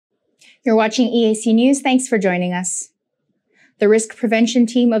You're watching EAC News. Thanks for joining us. The risk prevention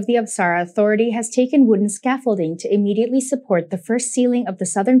team of the Apsara Authority has taken wooden scaffolding to immediately support the first sealing of the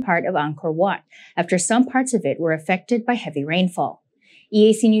southern part of Angkor Wat after some parts of it were affected by heavy rainfall.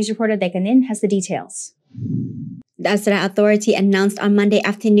 EAC News reporter Dekanin has the details. The Apsara Authority announced on Monday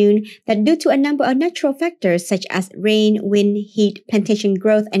afternoon that due to a number of natural factors such as rain, wind, heat, plantation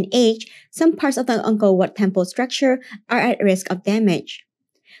growth, and age, some parts of the Angkor Wat temple structure are at risk of damage.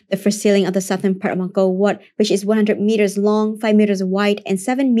 The first sealing of the southern part of Angkor Wat, which is 100 meters long, 5 meters wide, and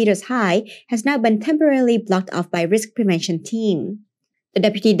 7 meters high, has now been temporarily blocked off by risk prevention team. The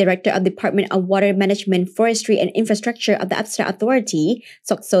Deputy Director of the Department of Water Management, Forestry and Infrastructure of the Apsara Authority,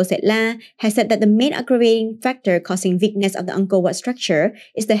 Sokso Setla, has said that the main aggravating factor causing weakness of the Angkor Wat structure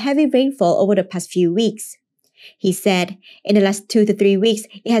is the heavy rainfall over the past few weeks. He said, in the last 2 to 3 weeks,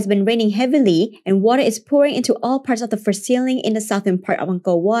 it has been raining heavily and water is pouring into all parts of the first ceiling in the southern part of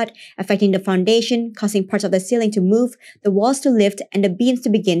Angkor Wat, affecting the foundation, causing parts of the ceiling to move, the walls to lift, and the beams to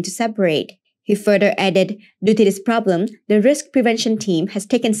begin to separate. He further added, due to this problem, the risk prevention team has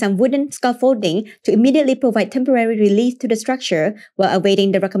taken some wooden scaffolding to immediately provide temporary relief to the structure while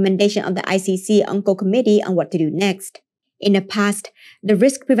awaiting the recommendation of the ICC Angkor Committee on what to do next. In the past, the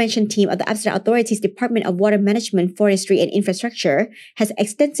risk prevention team of the Apsara Authority's Department of Water Management, Forestry and Infrastructure has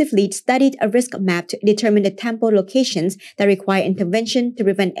extensively studied a risk map to determine the temple locations that require intervention to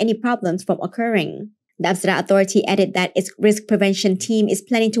prevent any problems from occurring. The Apsara Authority added that its risk prevention team is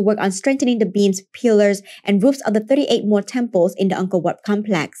planning to work on strengthening the beams, pillars, and roofs of the 38 more temples in the Angkor Wat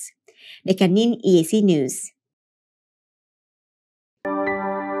complex. Dekanin, EAC News.